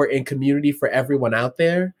support and community for everyone out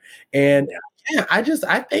there. And I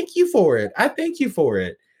thank you for it. I thank you for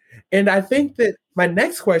it. And I think that my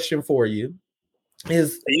next question for you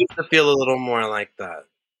is, I used to feel a little more like that.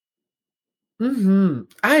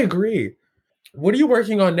 I agree. What are you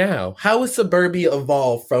working on now? How has Suburbia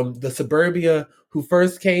evolved from the Suburbia who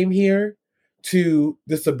first came here to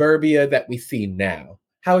the Suburbia that we see now?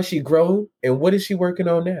 How has she grown, and what is she working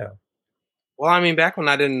on now? Well, I mean, back when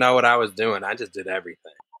I didn't know what I was doing, I just did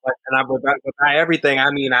everything. By everything,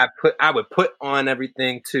 I mean I would put on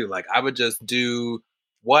everything too. Like I would just do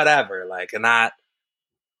whatever. Like, and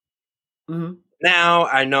now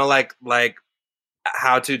I know like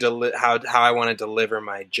how to how I want to deliver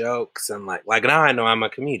my jokes, and like now I know I'm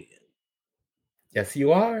a comedian. Yes,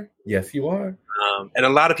 you are. Yes, you are. And a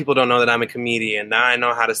lot of people don't know that I'm a comedian. Now I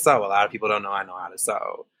know how to sew. A lot of people don't know I know how to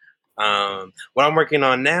sew. What I'm working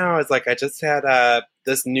on now is like I just had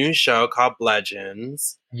this new show called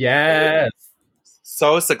Legends. Yes.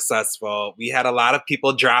 So successful. We had a lot of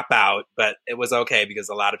people drop out, but it was okay because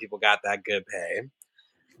a lot of people got that good pay.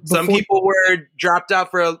 Some people were dropped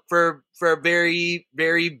out for very,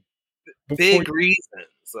 very big reasons.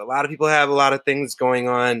 A lot of people have a lot of things going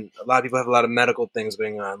on. A lot of people have a lot of medical things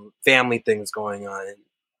going on, family things going on.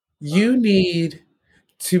 You need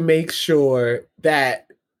to make sure that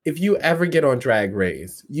if you ever get on Drag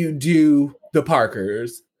Race, you do the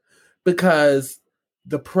Parkers, because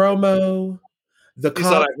the promo, the you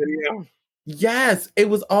saw that video? Yes, it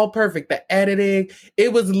was all perfect. The editing,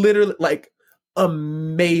 it was literally like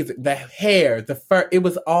amazing. The hair, the fur, it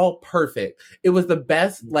was all perfect. It was the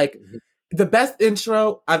best, like the best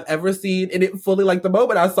intro I've ever seen. And it fully, like the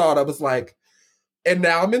moment I saw it, I was like, and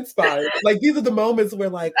now I'm inspired. Like these are the moments where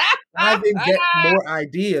like I then get more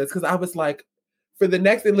ideas, because I was like, for the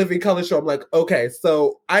next In Living Color show, I'm like, okay,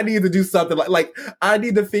 so I need to do something like I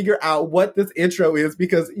need to figure out what this intro is,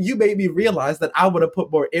 because you made me realize that I would have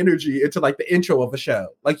put more energy into like the intro of a show.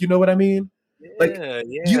 Like, you know what I mean? Like,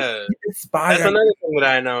 you inspire. That's another thing that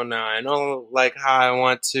I know now. I know like how I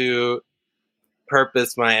want to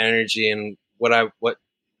purpose my energy and what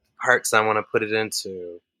parts I want to put it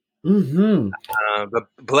into. But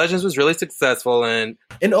Legends was really successful, and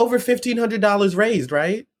over $1,500 raised,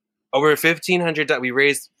 right? Over $1,500. We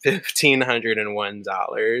raised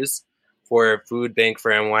 $1,501 for a food bank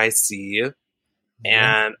for NYC,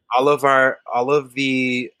 and all of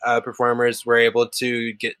the performers were able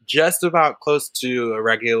to get just about close to a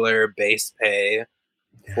regular base pay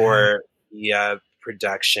for the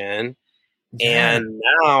production. And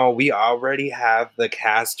now we already have the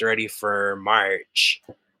cast ready for March,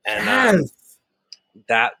 and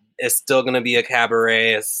that is still going to be a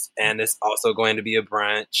cabaret, and it's also going to be a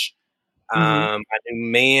brunch. My new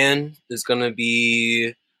man is going to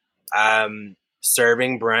be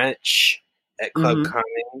serving brunch at Club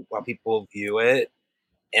Coming while people view it.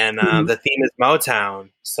 And the theme is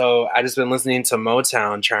Motown. So I just been listening to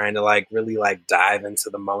Motown, trying to like really like dive into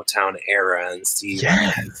the Motown era and see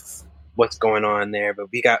what's going on there.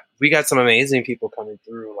 But we got some amazing people coming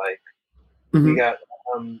through. Like we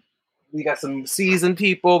got some seasoned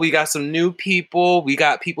people, we got some new people, we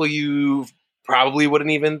got people you probably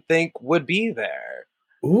wouldn't even think would be there.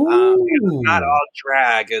 It's not all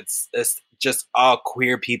drag, it's just all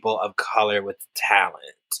queer people of color with talent.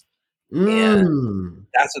 And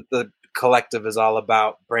that's what the collective is all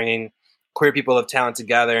about, bringing queer people of talent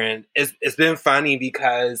together. And it's been funny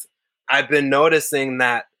because I've been noticing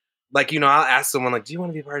that, like, I'll ask someone like, do you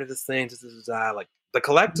want to be part of this thing? Like the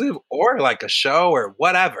collective or like a show or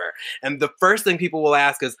whatever. And the first thing people will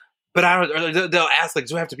ask is, or they'll ask like,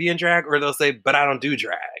 do I have to be in drag? Or they'll say, but I don't do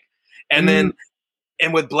drag. And then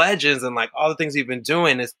and with Legends and like all the things you've been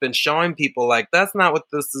doing, it's been showing people like that's not what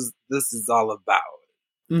this is all about.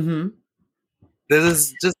 Mm-hmm. This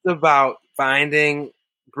is just about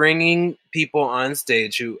bringing people on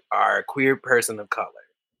stage who are a queer person of color.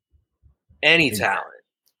 Any talent,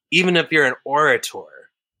 even if you're an orator.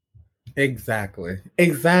 Exactly.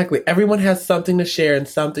 Everyone has something to share and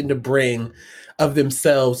something to bring of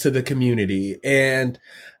themselves to the community. And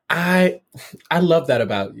I love that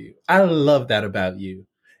about you.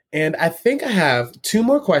 And I think I have 2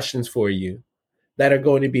 more questions for you that are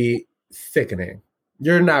going to be sickening.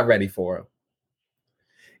 You're not ready for them.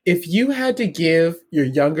 If you had to give your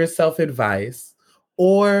younger self advice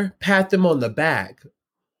or pat them on the back,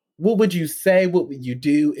 what would you say? What would you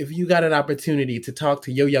do if you got an opportunity to talk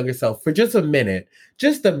to your younger self for just a minute,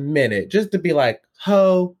 just to be like,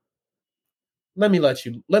 ho, let me let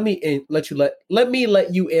you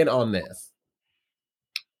in on this.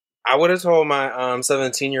 I would have told my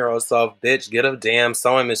 17-year-old self, bitch, get a damn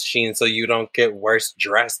sewing machine so you don't get worse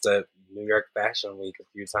dressed at New York Fashion Week a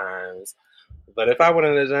few times. But if I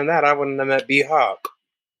wouldn't have done that, I wouldn't have met B Hawk.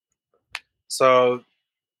 So,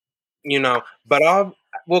 but I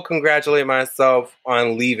will congratulate myself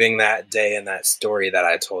on leaving that day and that story that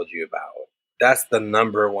I told you about. That's the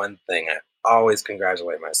number one thing I always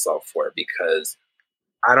congratulate myself for, because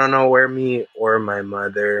I don't know where me or my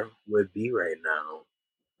mother would be right now.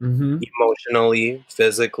 Mm-hmm. Emotionally,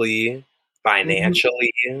 physically,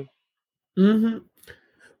 financially. Mm-hmm.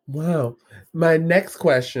 Wow. My next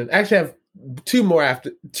question, actually, I have two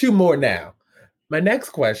more now. My next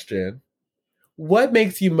question: what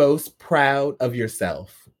makes you most proud of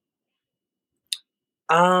yourself?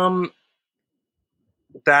 That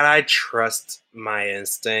I trust my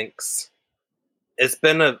instincts. It's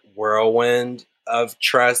been a whirlwind of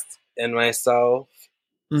trust in myself,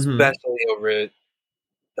 especially over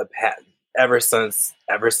the past. Ever since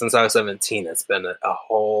I was 17, it's been a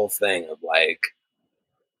whole thing of like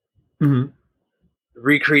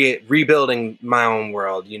rebuilding my own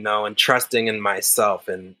world, and trusting in myself.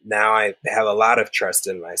 And now I have a lot of trust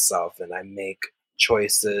in myself, and I make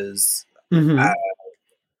choices. I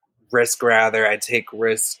take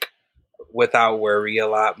risk without worry a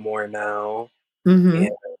lot more now. And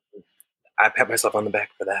I pat myself on the back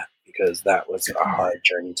for that, because that was a hard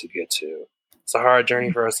journey to get to. It's a hard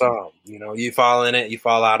journey for us all. You fall in it, you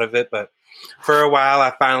fall out of it. But for a while,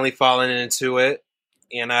 I finally fallen into it,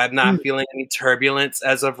 and I'm not feeling any turbulence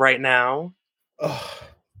as of right now. Oh,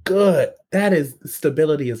 good. That is,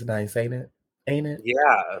 stability is nice, ain't it?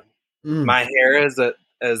 Yeah. My hair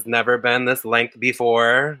has never been this length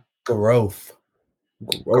before. Growth.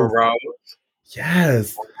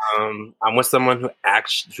 Yes. I'm with someone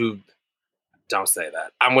who don't say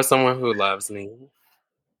that. I'm with someone who loves me.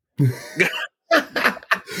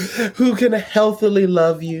 Who can healthily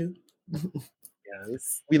love you.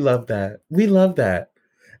 Yes. We love that.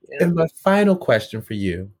 Yeah. And my final question for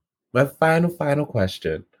you, my final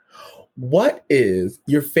question. What is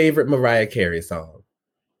your favorite Mariah Carey song?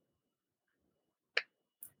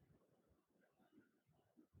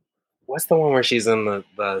 What's the one where she's in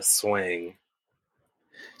the swing?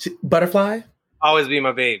 Butterfly? Always Be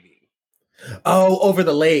My Baby. Oh, Over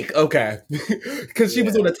the Lake. Okay. Because she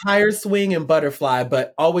was on a tire swing in Butterfly,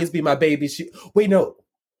 but Always Be My Baby.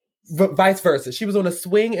 Vice versa. She was on a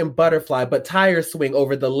swing in Butterfly, but tire swing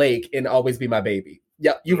over the lake in Always Be My Baby.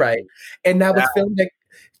 Yep, you're right. And that was filmed at,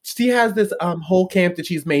 she has this whole camp that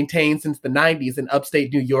she's maintained since the 90s in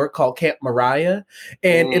upstate New York called Camp Mariah.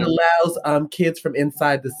 And it allows kids from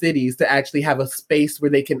inside the cities to actually have a space where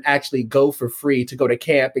they can actually go for free to go to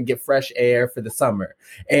camp and get fresh air for the summer.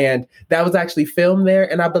 And that was actually filmed there.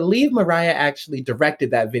 And I believe Mariah actually directed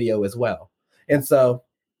that video as well. And so,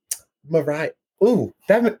 Mariah, ooh,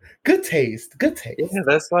 good taste. Yeah,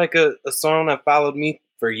 that's like a song that followed me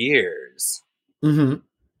for years.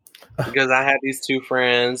 Because I had these two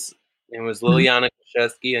friends. It was Liliana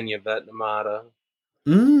Koszewski and Yvette Namata.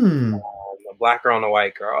 A black girl and a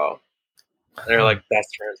white girl. They're like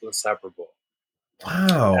best friends, inseparable.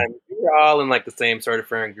 Wow. And we were all in like the same sort of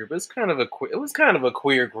friend group. It was kind of a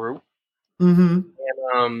queer group. And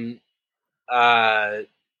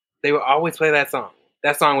they would always play that song.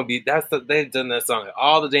 That song would be they've done that song at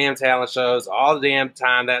all the damn talent shows, all the damn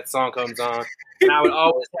time that song comes on, and I would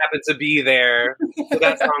always happen to be there. So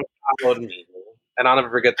that song followed me, and I'll never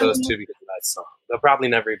forget those two because of that song. They'll probably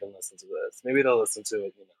never even listen to this. Maybe they'll listen to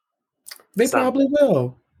it. They probably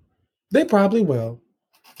will.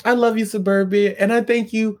 I love you, Suburbia, and I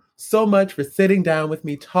thank you so much for sitting down with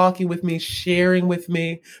me, talking with me, sharing with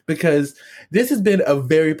me, because this has been a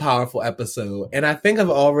very powerful episode. And I think I've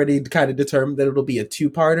already kind of determined that it'll be a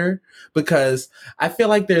two-parter, because I feel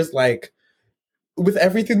like there's like, with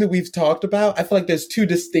everything that we've talked about, I feel like there's two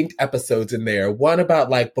distinct episodes in there. One about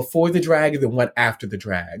like before the drag and then one after the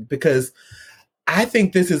drag, because I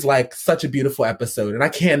think this is like such a beautiful episode and I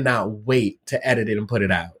cannot wait to edit it and put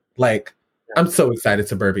it out. Like, I'm so excited,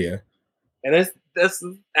 Suburbia. And this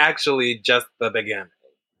is actually just the beginning.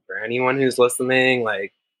 For anyone who's listening,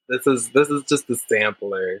 like this is just a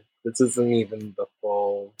sampler. This isn't even the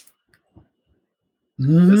full.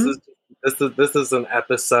 Mm-hmm. This is an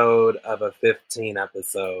episode of a 15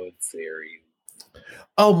 episode series.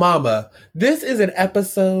 Oh, mama, this is an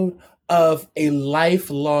episode of a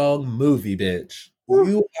lifelong movie, bitch.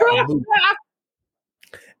 You are a movie.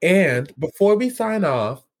 And before we sign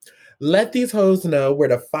off, let these hoes know where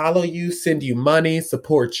to follow you, send you money,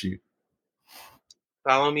 support you.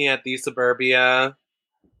 Follow me at Thee Suburbia.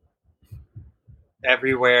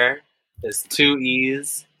 Everywhere. It's 2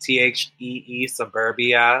 E's. THEE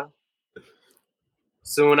Suburbia.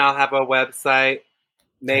 Soon I'll have a website.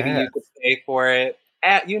 Maybe you could pay for it.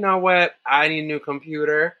 You know what? I need a new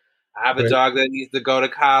computer. I have a dog that needs to go to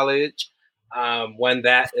college. When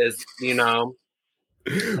that is, you know.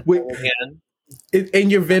 And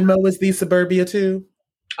your Venmo is Thee Suburbia too?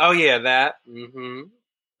 Oh yeah, that. Mm-hmm.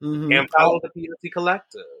 Mm-hmm. And follow the POC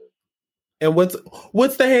Collective. And what's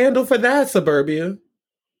the handle for that, Suburbia?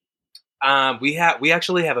 We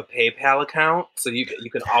actually have a PayPal account, so you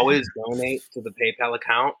can always donate to the PayPal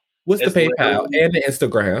account. What's the PayPal and the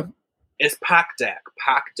Instagram? It's POCDAC,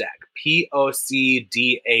 POCDAC,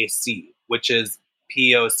 which is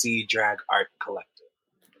POC Drag Art Collective.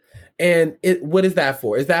 And what is that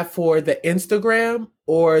for? Is that for the Instagram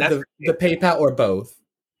or the PayPal or both?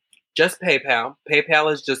 Just PayPal.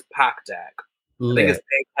 PayPal is just POCDAC. I think it's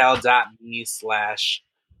paypal.me/POCDAC.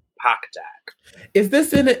 Is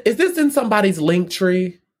this in somebody's link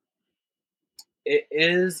tree? It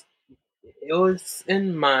is. It was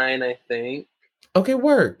in mine, I think. Okay,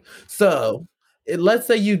 word. So let's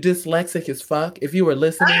say you dyslexic as fuck. If you were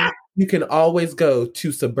listening, you can always go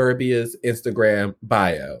to Suburbia's Instagram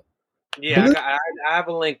bio. Yeah, I have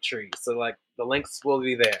a link tree, so like the links will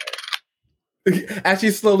be there. As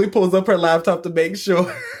she slowly pulls up her laptop to make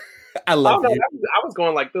sure. I love you. I was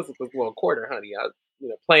going like this with this little quarter, honey. I was,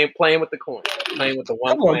 playing with the coins, playing with the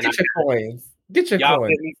one coin. Get your coins. Get your y'all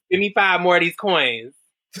coins. Give me 5 more of these coins.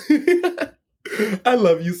 I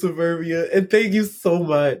love you, Suburbia, and thank you so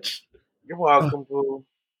much. You're welcome, boo.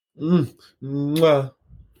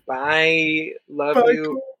 Bye. Love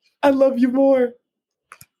you. I love you more.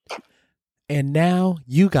 And now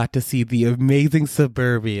you got to see the amazing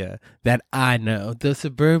Suburbia that I know, the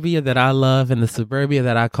Suburbia that I love and the Suburbia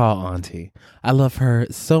that I call Auntie. I love her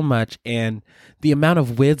so much, and the amount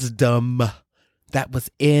of wisdom that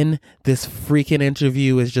was in this freaking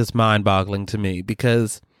interview is just mind-boggling to me,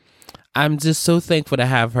 because I'm just so thankful to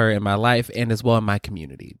have her in my life and as well in my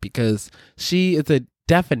community, because she is a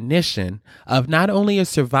definition of not only a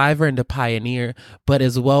survivor and a pioneer, but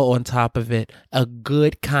as well on top of it, a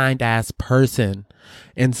good, kind-ass person.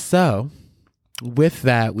 And so, with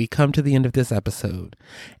that, we come to the end of this episode,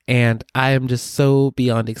 and I am just so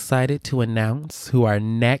beyond excited to announce who our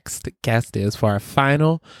next guest is for our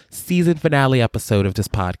final season finale episode of this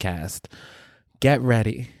podcast. Get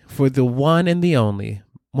ready for the one and the only,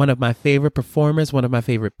 one of my favorite performers, one of my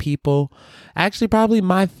favorite people, actually probably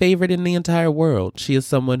my favorite in the entire world. She is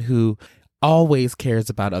someone who always cares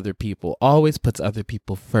about other people, always puts other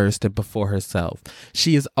people first and before herself.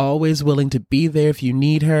 She is always willing to be there if you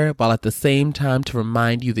need her, while at the same time to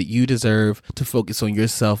remind you that you deserve to focus on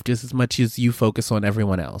yourself just as much as you focus on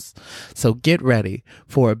everyone else. So get ready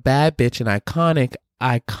for a bad bitch and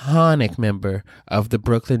iconic member of the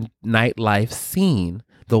Brooklyn nightlife scene,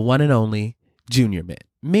 the one and only Junior Mint.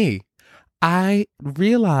 Me. I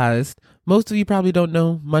realized most of you probably don't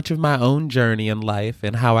know much of my own journey in life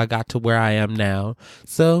and how I got to where I am now.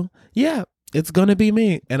 So yeah, it's going to be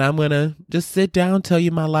me. And I'm going to just sit down, tell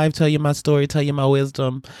you my life, tell you my story, tell you my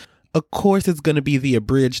wisdom. Of course, it's going to be the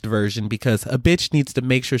abridged version, because a bitch needs to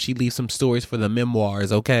make sure she leaves some stories for the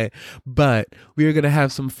memoirs, okay? But we're going to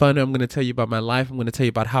have some fun. I'm going to tell you about my life. I'm going to tell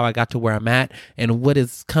you about how I got to where I'm at and what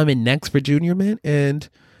is coming next for Junior Mint. And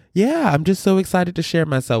yeah, I'm just so excited to share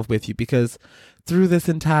myself with you, because through this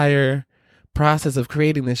entire process of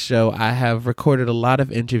creating this show, I have recorded a lot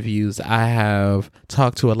of interviews. I have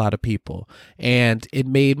talked to a lot of people, and it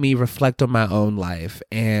made me reflect on my own life.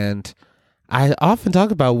 And I often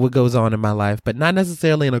talk about what goes on in my life, but not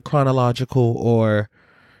necessarily in a chronological or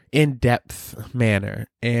in-depth manner,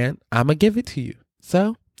 and I'm going to give it to you.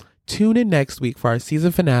 So tune in next week for our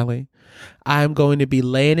season finale. I'm going to be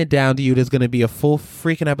laying it down to you. There's going to be a full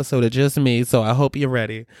freaking episode of just me, so I hope you're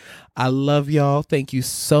ready. I love y'all. Thank you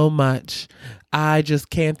so much. I just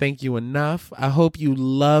can't thank you enough. I hope you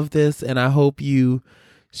love this, and I hope you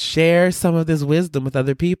share some of this wisdom with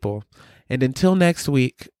other people. And until next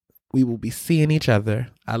week, we will be seeing each other.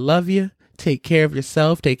 I love you. Take care of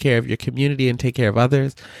yourself, take care of your community, and take care of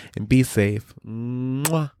others, and be safe.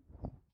 Mwah.